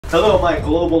Hello, my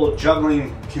global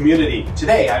juggling community.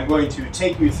 Today I'm going to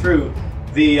take you through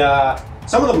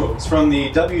some of the moves from the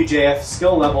WJF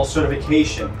Skill Levels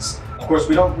certifications. Of course,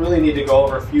 we don't really need to go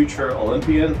over Future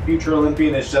Olympian. Future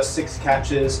Olympian is just 6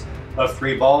 catches of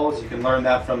 3 balls. You can learn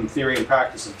that from theory and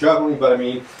practice of juggling, but I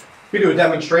mean, if we do a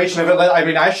demonstration of it, I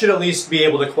mean, I should at least be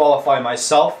able to qualify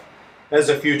myself as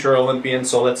a Future Olympian,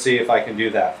 so let's see if I can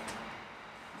do that.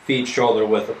 Feet shoulder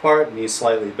width apart, knees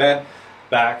slightly bent.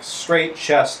 Back straight,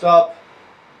 chest up,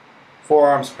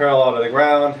 forearms parallel to the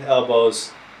ground,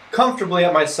 elbows comfortably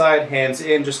at my side, hands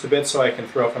in just a bit so I can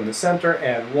throw from the center.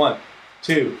 And 1,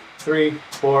 2, 3,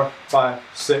 4, 5,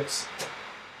 6.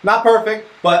 Not perfect,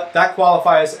 but that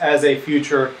qualifies as a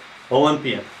Future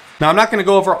Olympian. Now I'm not going to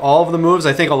go over all of the moves.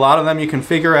 I think a lot of them you can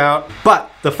figure out. But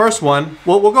the first one,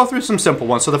 we'll go through some simple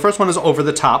ones. So the first one is over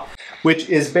the top, which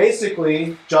is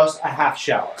basically just a half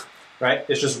shower, right?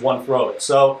 It's just one throw it.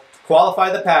 So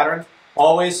qualify the pattern.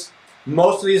 Always,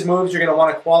 most of these moves you're going to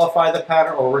want to qualify the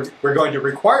pattern, or we're going to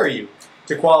require you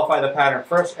to qualify the pattern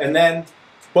first, and then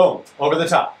boom, over the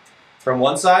top from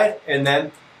one side, and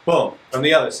then boom, from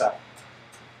the other side.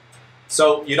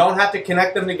 So you don't have to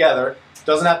connect them together. It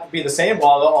doesn't have to be the same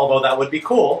ball, although that would be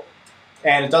cool.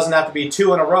 And it doesn't have to be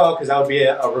 2 in a row, because that would be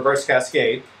a reverse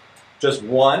cascade. Just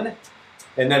one,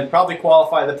 and then probably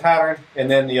qualify the pattern,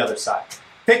 and then the other side.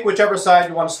 Pick whichever side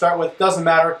you want to start with, doesn't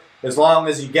matter. As long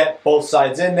as you get both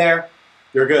sides in there,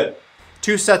 you're good.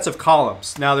 2 sets of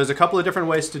columns. Now there's a couple of different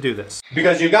ways to do this.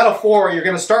 Because you've got a 4, you're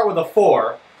going to start with a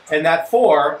 4, and that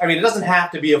 4, I mean, it doesn't have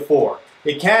to be a 4.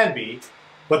 It can be,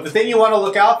 but the thing you want to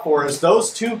look out for is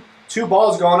those two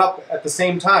balls going up at the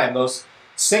same time, those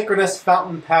synchronous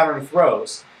fountain pattern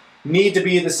throws, need to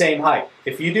be the same height.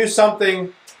 If you do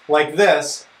something like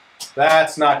this,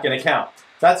 that's not going to count.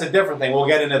 That's a different thing. We'll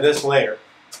get into this later.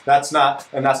 That's not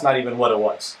even what it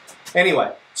was.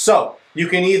 Anyway, so you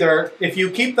can either, if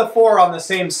you keep the 4 on the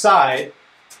same side,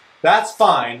 that's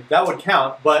fine, that would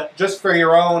count, but just for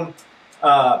your own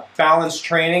balance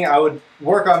training, I would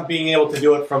work on being able to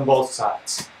do it from both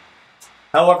sides.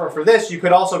 However, for this, you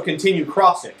could also continue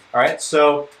crossing, all right?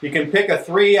 So you can pick a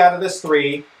 3 out of this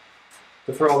 3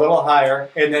 to throw a little higher,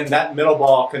 and then that middle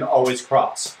ball can always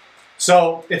cross.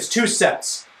 So it's 2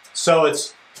 sets. So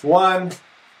it's 1,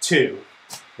 2.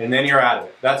 And then you're out of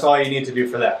it. That's all you need to do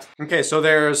for that. Okay, so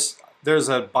there's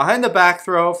a behind the back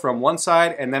throw from one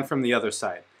side and then from the other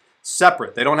side.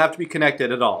 Separate. They don't have to be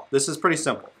connected at all. This is pretty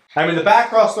simple. I mean, the back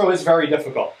cross throw is very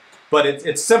difficult, but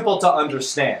it's simple to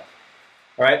understand.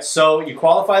 All right, so you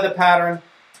qualify the pattern,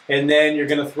 and then you're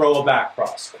going to throw a back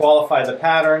cross. Qualify the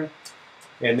pattern,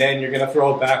 and then you're going to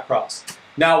throw a back cross.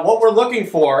 Now, what we're looking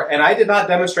for, and I did not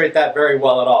demonstrate that very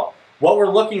well at all, what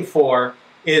we're looking for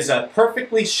is a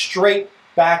perfectly straight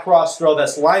back cross throw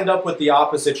that's lined up with the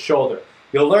opposite shoulder.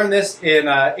 You'll learn this in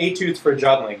Etudes for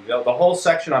Juggling, the whole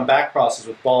section on back crosses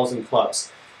with balls and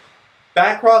clubs.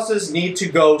 Back crosses need to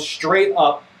go straight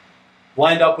up,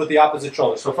 lined up with the opposite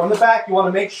shoulder. So from the back, you want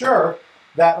to make sure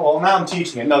that, well, now I'm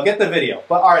teaching it. No, get the video.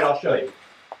 But all right, I'll show you.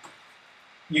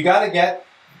 You got to get,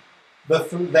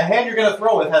 the hand you're going to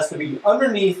throw with has to be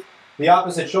underneath the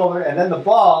opposite shoulder, and then the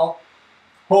ball,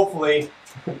 hopefully,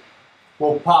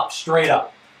 will pop straight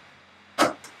up.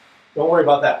 Don't worry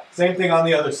about that. Same thing on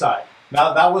the other side.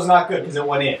 Now that was not good because it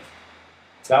went in.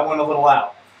 That went a little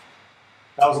out.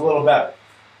 That was a little better.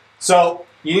 So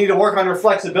you need to work on your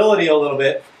flexibility a little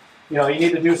bit. You know, you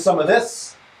need to do some of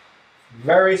this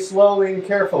very slowly and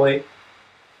carefully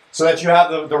so that you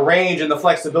have the range and the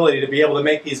flexibility to be able to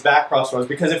make these back cross throws.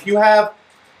 Because if you have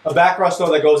a back cross throw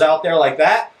that goes out there like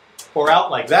that or out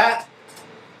like that,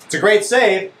 it's a great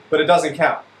save, but it doesn't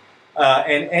count.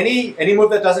 And any move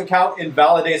that doesn't count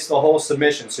invalidates the whole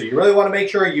submission. So you really want to make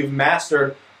sure you've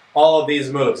mastered all of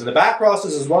these moves. And the back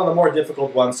crosses is one of the more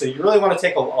difficult ones. So you really want to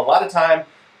take a lot of time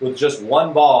with just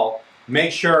one ball.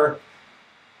 Make sure,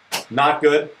 not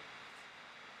good,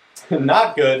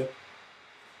 not good,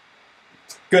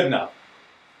 good enough.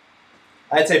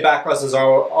 I'd say back crosses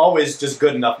are always just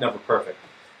good enough, never perfect.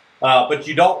 But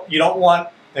you don't want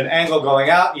an angle going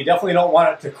out. You definitely don't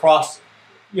want it to cross,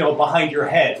 you know, behind your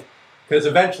head, because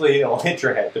eventually it'll hit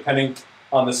your head, depending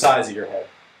on the size of your head.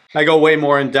 I go way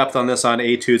more in depth on this on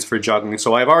Etudes for Juggling,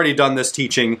 so I've already done this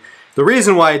teaching. The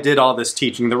reason why I did all this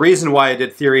teaching, the reason why I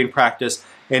did theory and practice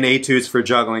in Etudes for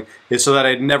Juggling, is so that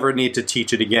I'd never need to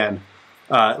teach it again,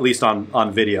 at least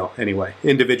on video anyway.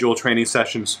 Individual training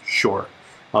sessions, sure.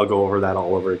 I'll go over that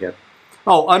all over again.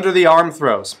 Oh, under the arm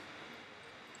throws.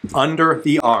 Under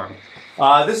the arm.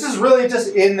 This is really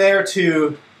just in there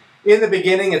to, in the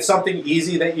beginning, it's something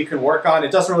easy that you can work on.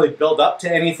 It doesn't really build up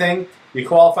to anything. You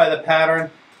qualify the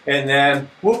pattern, and then,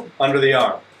 whoop, under the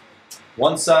arm.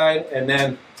 one side and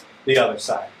then the other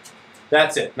side.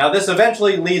 That's it. Now this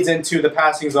eventually leads into the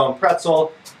passing zone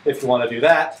pretzel if you want to do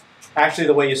that. Actually,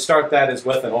 the way you start that is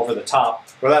with an over the top.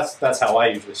 Well, that's how I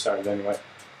usually start it anyway.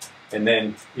 And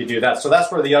then you do that. So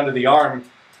that's where the under the arm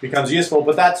becomes useful,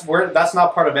 but that's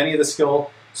not part of any of the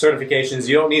skill certifications.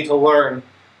 You don't need to learn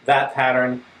that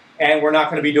pattern, and we're not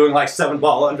going to be doing like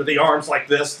 7-ball under the arms like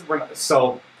this.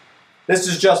 So this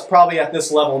is just probably at this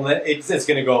level, and it's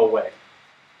going to go away.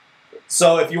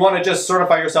 So if you want to just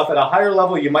certify yourself at a higher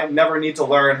level, you might never need to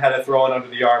learn how to throw it under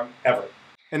the arm ever.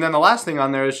 And then the last thing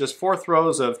on there is just 4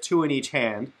 throws of 2 in each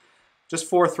hand. Just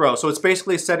 4 throws. So it's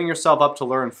basically setting yourself up to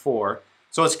learn 4.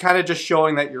 So it's kind of just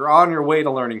showing that you're on your way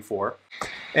to learning 4.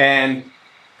 And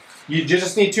you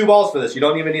just need 2 balls for this. You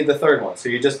don't even need the third one. So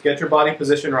you just get your body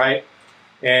position right.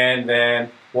 And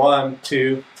then 1,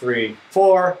 2, 3,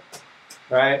 4.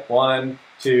 Right? 1,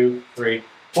 2, 3,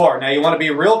 4. Now you want to be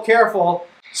real careful.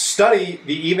 Study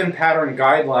the even pattern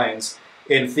guidelines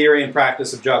in theory and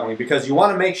practice of juggling, because you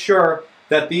want to make sure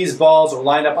that these balls are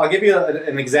lined up. I'll give you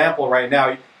an example right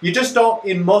now. You just don't,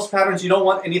 in most patterns, you don't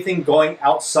want anything going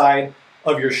outside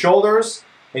of your shoulders,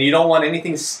 and you don't want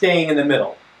anything staying in the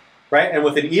middle, right? And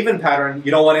with an even pattern,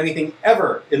 you don't want anything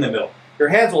ever in the middle. Your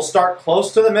hands will start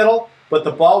close to the middle, but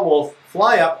the ball will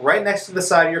fly up right next to the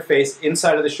side of your face,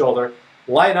 inside of the shoulder,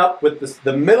 line up with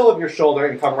the middle of your shoulder,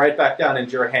 and come right back down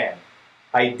into your hand,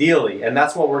 ideally. And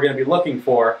that's what we're going to be looking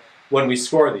for when we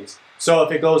score these. So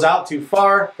if it goes out too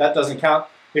far, that doesn't count.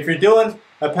 If you're doing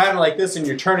a pattern like this and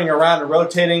you're turning around and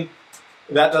rotating,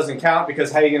 that doesn't count,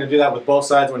 because how are you going to do that with both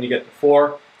sides when you get to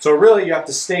 4? So really you have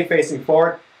to stay facing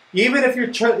forward. Even if you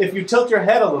tilt your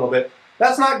head a little bit,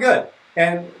 that's not good.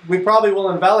 And we probably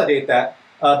will invalidate that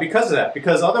because of that,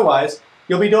 because otherwise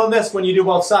you'll be doing this when you do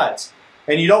both sides.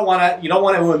 And you don't want to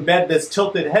embed this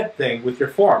tilted head thing with your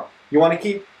form.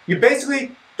 You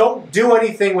basically don't do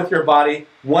anything with your body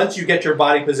once you get your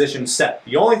body position set.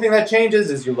 The only thing that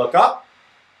changes is you look up,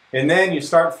 and then you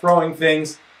start throwing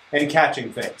things and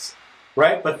catching things,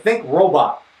 right? But think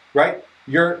robot, right?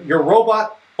 Your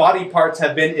robot body parts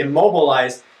have been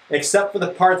immobilized except for the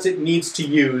parts it needs to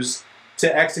use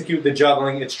to execute the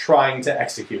juggling it's trying to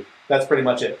execute. That's pretty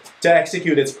much it. To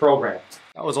execute its program.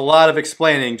 That was a lot of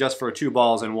explaining just for 2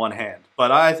 balls in one hand,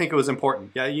 but I think it was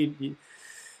important. Yeah, you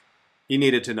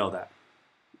needed to know that.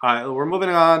 All right, we're moving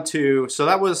on to, so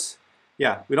that was,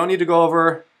 yeah, we don't need to go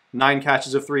over 9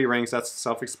 catches of 3 rings. That's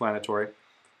self-explanatory.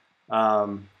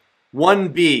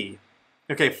 1B.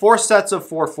 Okay, 4 sets of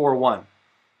 4-4-1. Let's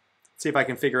see if I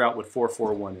can figure out what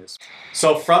 4-4-1 is.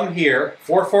 So from here,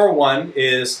 4-4-1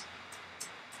 is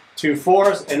 2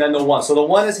 4s and then the 1. So the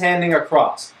 1 is handing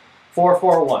across.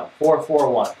 4-4-1,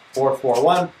 4-4-1,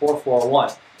 4-4-1,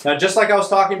 4-4-1. Now, just like I was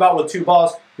talking about with 2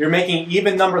 balls, you're making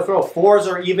even number throw. 4s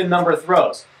are even number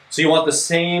throws. So you want the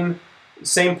same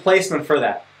placement for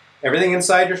that. Everything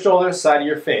inside your shoulder, side of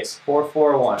your face.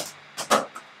 4-4-1.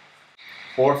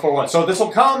 4-4-1. So this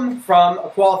will come from a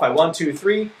qualify. 1, 2,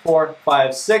 3, 4,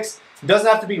 5, 6. It doesn't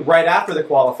have to be right after the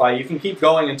qualify. You can keep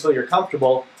going until you're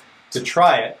comfortable to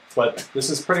try it, but this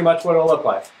is pretty much what it'll look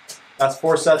like. That's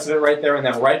 4 sets of it right there, and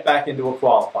then right back into a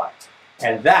qualify.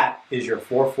 And that is your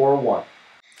 4-4-1. All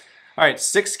right,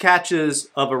 6 catches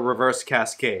of a reverse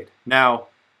cascade. Now,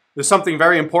 there's something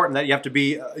very important that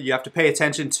you have to pay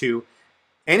attention to.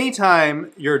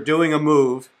 Anytime you're doing a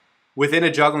move within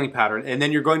a juggling pattern and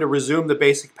then you're going to resume the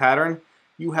basic pattern,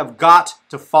 you have got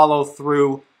to follow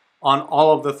through on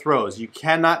all of the throws. You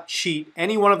cannot cheat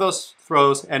any one of those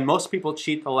throws, and most people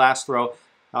cheat the last throw.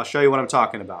 I'll show you what I'm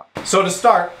talking about. So to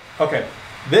start, okay,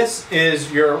 this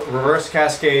is your reverse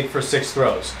cascade for 6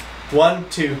 throws. 1,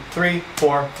 2, 3,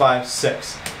 4, 5,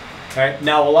 6. All right.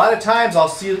 Now, a lot of times I'll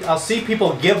see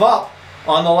people give up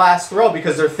on the last throw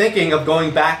because they're thinking of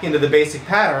going back into the basic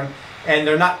pattern and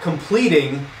they're not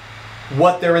completing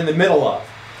what they're in the middle of.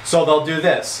 So they'll do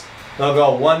this. They'll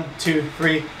go 1, 2,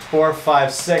 3, 4,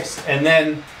 5, 6, and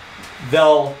then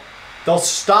they'll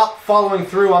stop following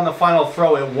through on the final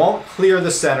throw. It won't clear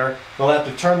the center. They'll have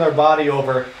to turn their body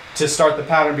over to start the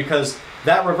pattern, because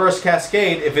that reverse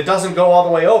cascade, if it doesn't go all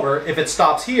the way over, if it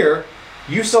stops here,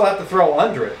 you still have to throw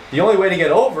under it. The only way to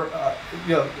get over,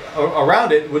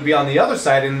 around it would be on the other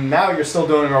side, and now you're still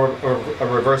doing a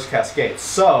reverse cascade.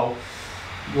 So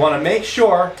you want to make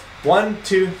sure 1,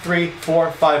 2, 3,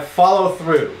 4, 5, follow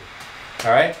through. All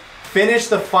right, finish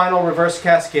the final reverse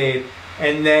cascade,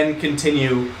 and then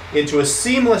continue into a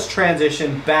seamless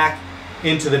transition back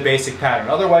into the basic pattern.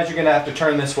 Otherwise, you're going to have to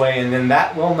turn this way, and then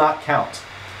that will not count.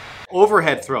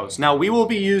 Overhead throws. Now, we will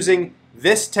be using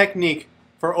this technique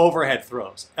for overhead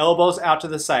throws. Elbows out to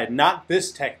the side, not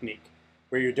this technique.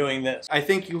 where you're doing this. I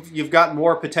think you've got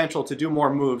more potential to do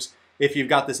more moves if you've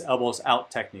got this elbows out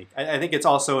technique. I think it's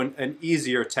also an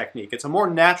easier technique. It's a more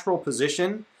natural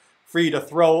position for you to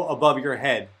throw above your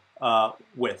head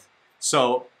with.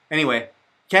 So anyway,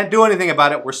 can't do anything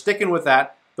about it. We're sticking with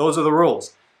that. Those are the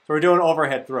rules. So we're doing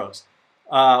overhead throws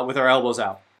with our elbows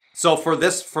out. So for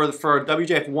this, for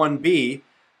WJF 1B,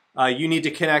 you need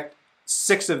to connect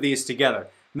 6 of these together.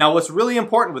 Now what's really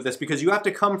important with this, because you have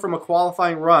to come from a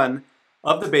qualifying run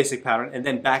of the basic pattern and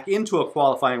then back into a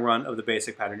qualifying run of the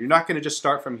basic pattern. You're not going to just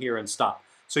start from here and stop.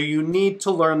 So you need to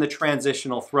learn the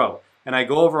transitional throw. And I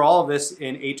go over all of this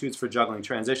in Etudes for Juggling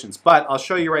Transitions. But I'll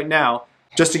show you right now,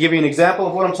 just to give you an example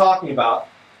of what I'm talking about.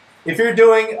 If you're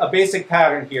doing a basic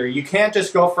pattern here, you can't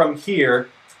just go from here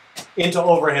into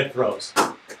overhead throws.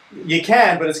 You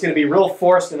can, but it's going to be real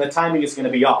forced and the timing is going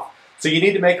to be off. So you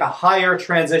need to make a higher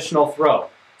transitional throw.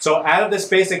 So out of this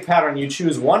basic pattern, you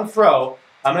choose one throw.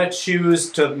 I'm going to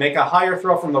choose to make a higher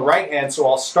throw from the right hand, so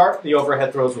I'll start the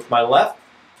overhead throws with my left.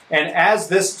 And as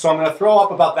this, so I'm going to throw up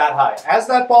about that high. As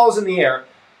that ball is in the air,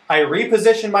 I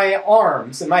reposition my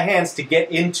arms and my hands to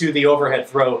get into the overhead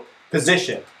throw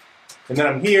position. And then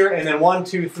I'm here, and then 1,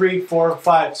 2, 3, 4,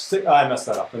 5, 6. Oh, I messed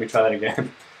that up. Let me try that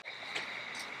again.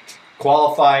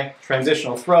 Qualify,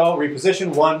 transitional throw,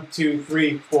 reposition, 1, 2,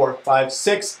 3, 4, 5,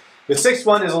 6. The 6th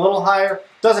one is a little higher.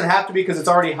 Doesn't have to be because it's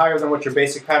already higher than what your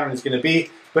basic pattern is going to be,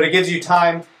 but it gives you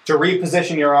time to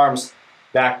reposition your arms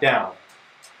back down.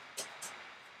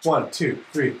 1, 2,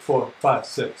 3, 4, 5,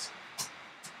 6.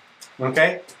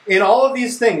 Okay? In all of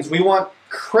these things, we want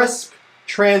crisp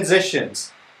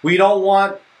transitions. We don't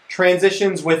want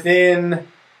transitions within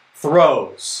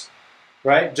throws,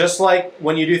 right? Just like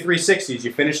when you do 360s,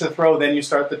 you finish the throw, then you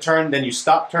start the turn, then you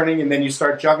stop turning, and then you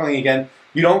start juggling again.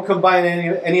 You don't combine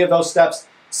any of those steps.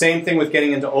 Same thing with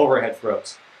getting into overhead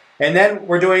throws. And then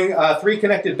we're doing 3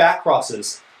 connected back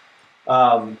crosses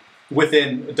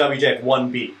within WJF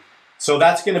 1B. So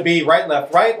that's going to be right,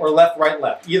 left, right, or left, right,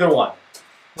 left. Either one.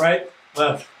 Right,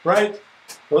 left, right.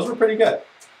 Those were pretty good.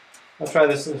 I'll try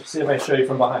this and see if I show you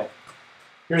from behind.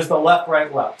 Here's the left,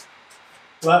 right, left.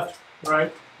 Left,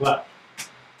 right, left.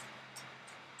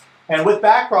 And with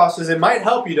back crosses, it might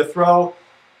help you to throw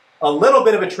a little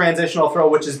bit of a transitional throw,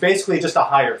 which is basically just a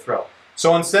higher throw.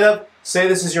 So instead of, say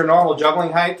this is your normal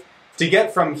juggling height, to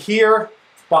get from here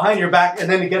behind your back and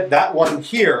then to get that one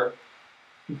here,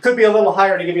 it could be a little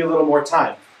higher to give you a little more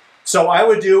time. So I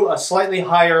would do a slightly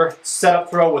higher setup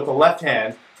throw with the left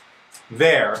hand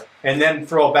there, and then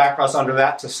throw a back cross under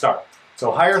that to start.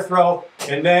 So higher throw,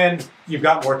 and then you've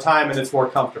got more time and it's more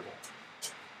comfortable.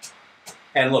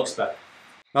 And looks better.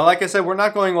 Now, like I said, we're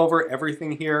not going over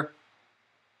everything here.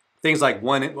 Things like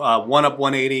one up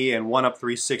 180 and 1 up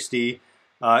 360.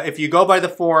 If you go by the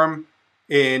forum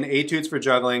in Etudes for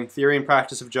Juggling, Theory and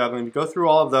Practice of Juggling, you go through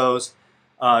all of those,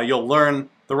 you'll learn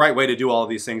the right way to do all of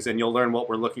these things, and you'll learn what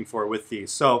we're looking for with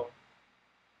these. So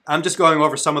I'm just going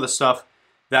over some of the stuff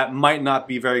that might not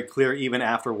be very clear even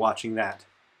after watching that.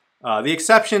 The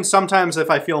exception, sometimes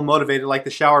if I feel motivated, like the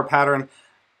shower pattern,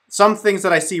 some things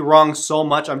that I see wrong so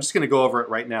much, I'm just going to go over it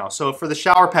right now. So for the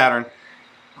shower pattern,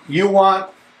 you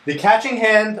want the catching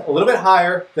hand a little bit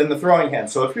higher than the throwing hand.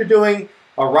 So if you're doing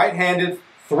a right-handed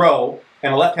throw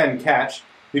and a left-handed catch,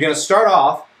 you're going to start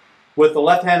off with the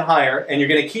left hand higher, and you're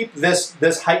going to keep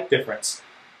this height difference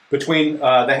between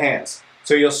the hands.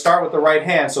 So you'll start with the right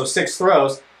hand, so 6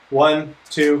 throws, 1,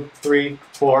 2, 3,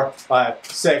 4, 5,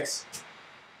 6.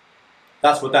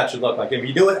 That's what that should look like. If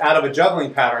you do it out of a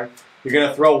juggling pattern, you're going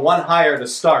to throw 1 higher to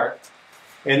start,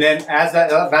 and then as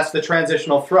that's the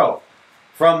transitional throw.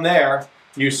 From there,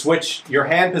 you switch your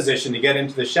hand position to get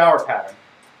into the shower pattern.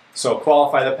 So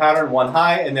qualify the pattern, 1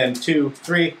 high, and then 2,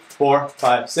 3, 4,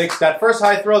 5, 6. That first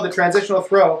high throw, the transitional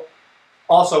throw,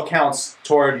 also counts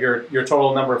toward your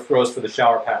total number of throws for the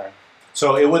shower pattern.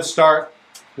 So it would start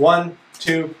 1,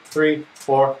 2, 3,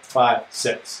 4, 5,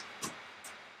 6.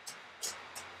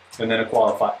 And then a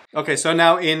qualify. Okay, so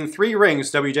now in 3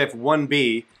 rings, WJF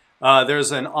 1B,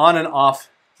 there's an on and off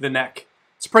the neck.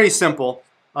 It's pretty simple.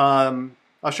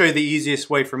 I'll show you the easiest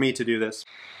way for me to do this.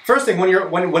 First thing,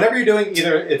 whenever you're doing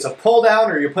either it's a pull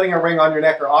down or you're putting a ring on your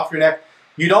neck or off your neck,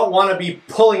 you don't want to be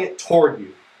pulling it toward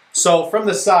you. So from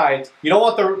the side, you don't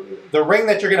want the ring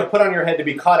that you're going to put on your head to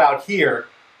be caught out here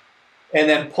and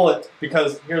then pull it,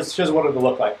 because here's what it'll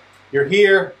look like. You're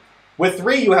here. With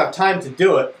 3, you have time to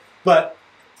do it, but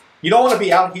you don't want to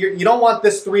be out here. You don't want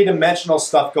this 3-dimensional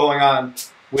stuff going on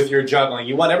with your juggling.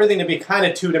 You want everything to be kind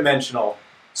of 2-dimensional.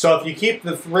 So if you keep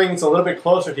the rings a little bit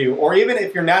closer to you, or even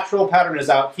if your natural pattern is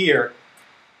out here,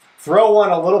 throw one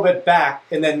a little bit back,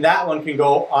 and then that one can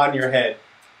go on your head,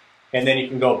 and then you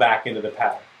can go back into the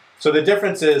pattern. So the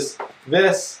difference is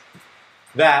this,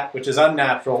 that, which is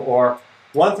unnatural, or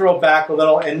one throw back a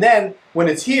little, and then when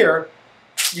it's here,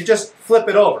 you just flip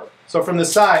it over. So from the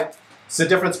side, it's the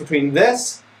difference between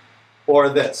this or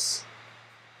this,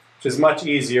 which is much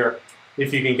easier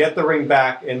if you can get the ring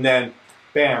back and then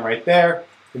bam, right there,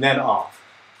 and then off.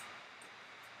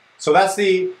 So that's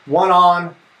the one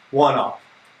on, one off.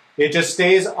 It just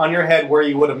stays on your head where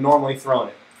you would have normally thrown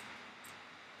it.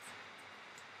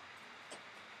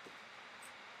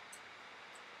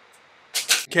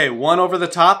 Okay, one over the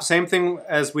top, same thing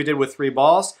as we did with 3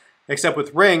 balls, except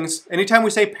with rings. Anytime we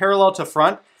say parallel to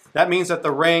front, that means that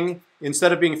the ring,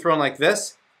 instead of being thrown like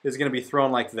this, is going to be thrown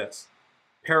like this,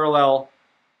 parallel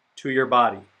to your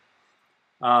body.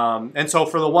 And so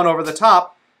for the one over the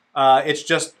top, it's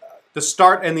just the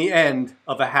start and the end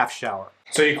of a half shower.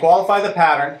 So you qualify the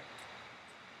pattern.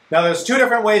 Now there's 2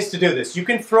 different ways to do this. You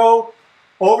can throw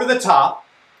over the top,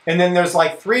 and then there's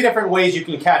like 3 different ways you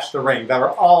can catch the ring that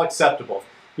are all acceptable.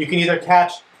 You can either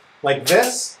catch like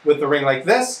this, with the ring like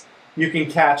this, you can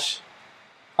catch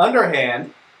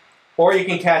underhand, or you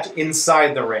can catch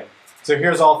inside the ring. So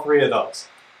here's all 3 of those.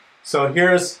 So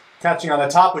here's catching on the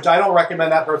top, which I don't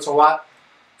recommend, that hurts a lot.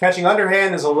 Catching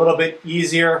underhand is a little bit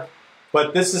easier,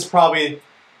 but this is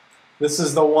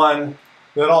the one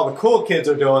that all the cool kids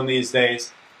are doing these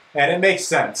days, and it makes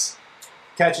sense.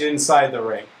 Catch it inside the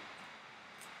ring.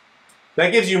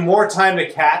 That gives you more time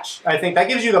to catch. I think that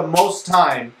gives you the most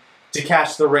time to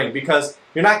catch the ring because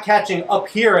you're not catching up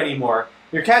here anymore.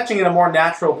 You're catching in a more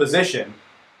natural position.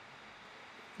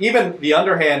 Even the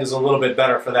underhand is a little bit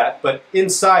better for that, but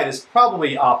inside is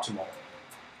probably optimal.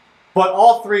 But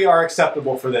all 3 are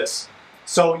acceptable for this.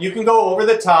 So you can go over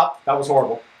the top. That was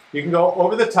horrible. You can go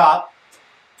over the top,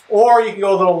 or you can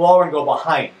go a little lower and go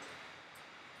behind.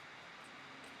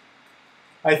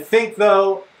 I think,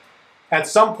 though, at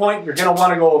some point you're going to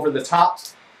want to go over the top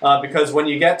because when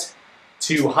you get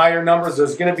to higher numbers,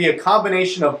 there's going to be a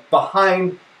combination of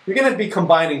behind. You're going to be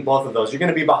combining both of those. You're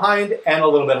going to be behind and a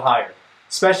little bit higher,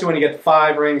 especially when you get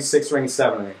 5 rings, 6 rings,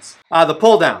 7 rings. The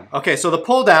pull down. Okay, so the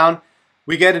pull down,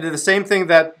 we get into the same thing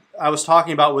that I was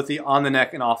talking about with the on the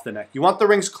neck and off the neck. You want the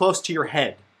rings close to your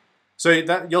head. So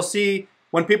that you'll see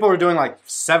when people are doing like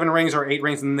 7 rings or 8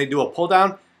 rings and then they do a pull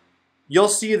down, you'll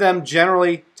see them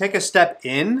generally take a step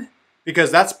in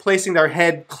because that's placing their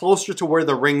head closer to where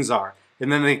the rings are.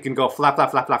 And then they can go flap,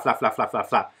 flap, flap, flap, flap, flap, flap, flap,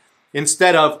 flap.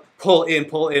 Instead of pull in,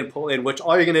 pull in, pull in, which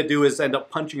all you're going to do is end up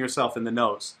punching yourself in the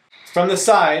nose. From the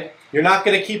side, you're not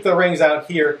going to keep the rings out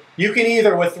here. You can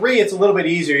either, with 3, it's a little bit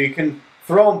easier. You can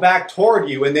throw them back toward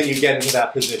you and then you get into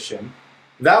that position.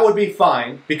 That would be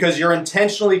fine because you're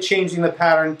intentionally changing the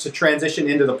pattern to transition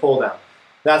into the pull down.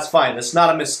 That's fine. That's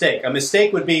not a mistake. A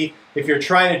mistake would be if you're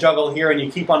trying to juggle here and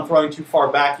you keep on throwing too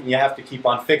far back and you have to keep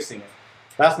on fixing it.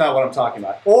 That's not what I'm talking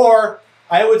about. Or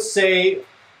I would say,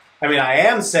 I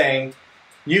am saying,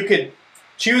 you could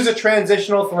choose a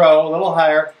transitional throw a little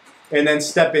higher and then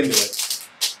step into it.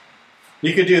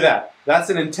 You could do that. That's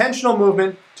an intentional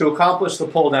movement to accomplish the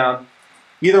pull down.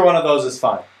 Either one of those is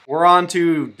fine. We're on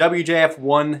to WJF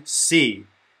 1C.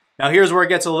 Now here's where it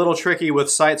gets a little tricky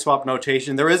with side swap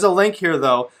notation. There is a link here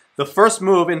though. The first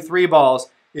move in 3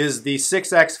 balls is the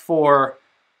 6x4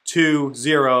 2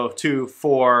 0 2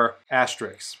 4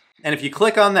 asterisk. And if you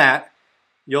click on that,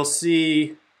 you'll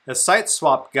see a sight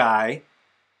swap guy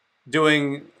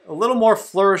doing a little more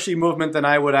flourishy movement than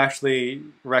I would actually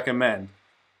recommend.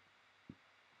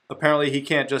 Apparently he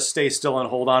can't just stay still and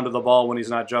hold on to the ball when he's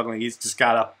not juggling. He's just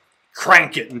got to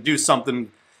crank it and do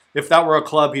something. If that were a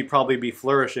club, he'd probably be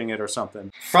flourishing it or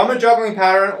something. From a juggling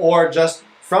pattern or just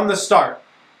from the start,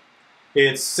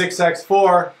 it's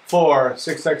 6x4, 4,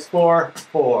 6x4,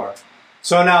 4.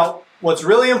 So now, what's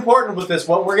really important with this,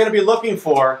 what we're going to be looking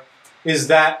for, is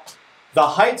that the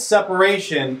height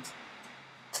separation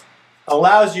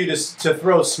allows you to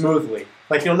throw smoothly.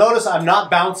 Like you'll notice I'm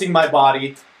not bouncing my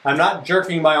body, I'm not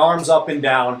jerking my arms up and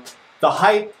down. The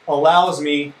height allows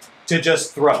me to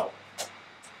just throw.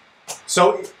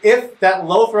 So if that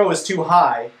low throw is too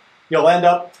high, you'll end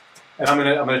up, and I'm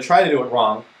gonna try to do it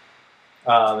wrong.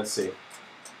 Let's see.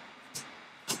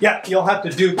 Yeah, you'll have to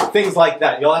do things like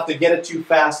that. You'll have to get it too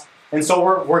fast. And so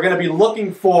we're going to be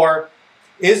looking for,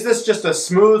 is this just a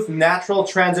smooth, natural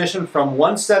transition from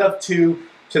one set of 2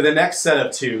 to the next set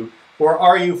of 2, or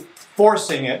are you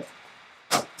forcing it?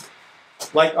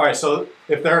 Like, all right, so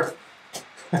if they're,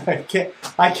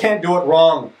 I can't do it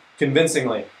wrong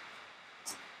convincingly.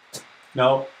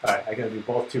 No? All right, I got to do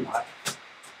both too high.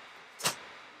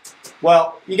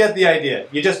 Well, you get the idea.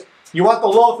 You want the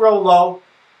low throw low,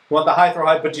 You want the high throw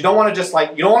height, but you don't want to just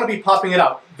like, you don't want to be popping it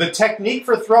out. The technique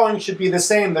for throwing should be the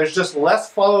same. There's just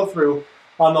less follow through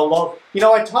on the low. You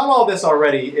know, I taught all this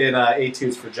already in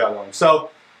Etudes for juggling. So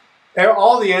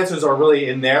all the answers are really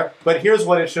in there, but here's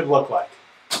what it should look like.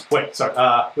 Wait,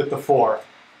 sorry, with the 4.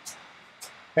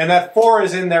 And that 4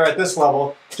 is in there at this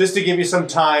level just to give you some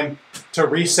time to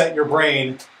reset your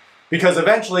brain, because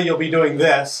eventually you'll be doing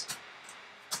this,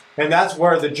 and that's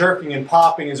where the jerking and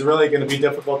popping is really going to be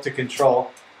difficult to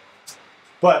control.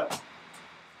 But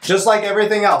just like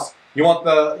everything else, you want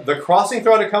the crossing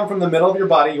throw to come from the middle of your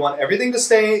body. You want everything to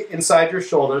stay inside your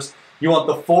shoulders. You want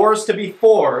the 4s to be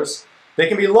 4s. They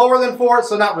can be lower than 4,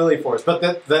 so not really 4s, but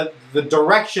the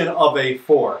direction of a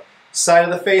 4. Side of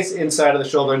the face, inside of the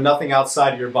shoulder, nothing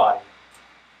outside of your body.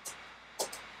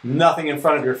 Nothing in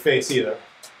front of your face either.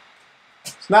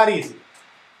 It's not easy.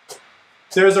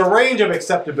 There's a range of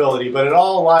acceptability, but it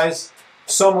all lies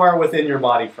somewhere within your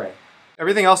body frame.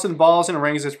 Everything else in balls and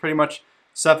rings is pretty much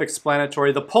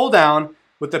self-explanatory. The pull down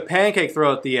with the pancake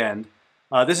throw at the end,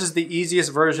 this is the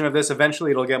easiest version of this.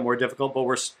 Eventually it'll get more difficult, but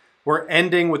we're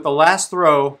ending with the last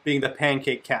throw being the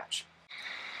pancake catch.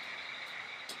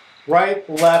 Right,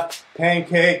 left,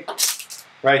 pancake,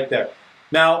 right there.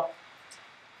 Now,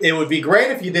 it would be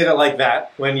great if you did it like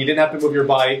that, when you didn't have to move your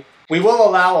body. We will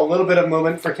allow a little bit of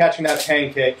movement for catching that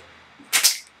pancake.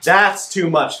 That's too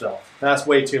much though. That's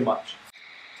way too much.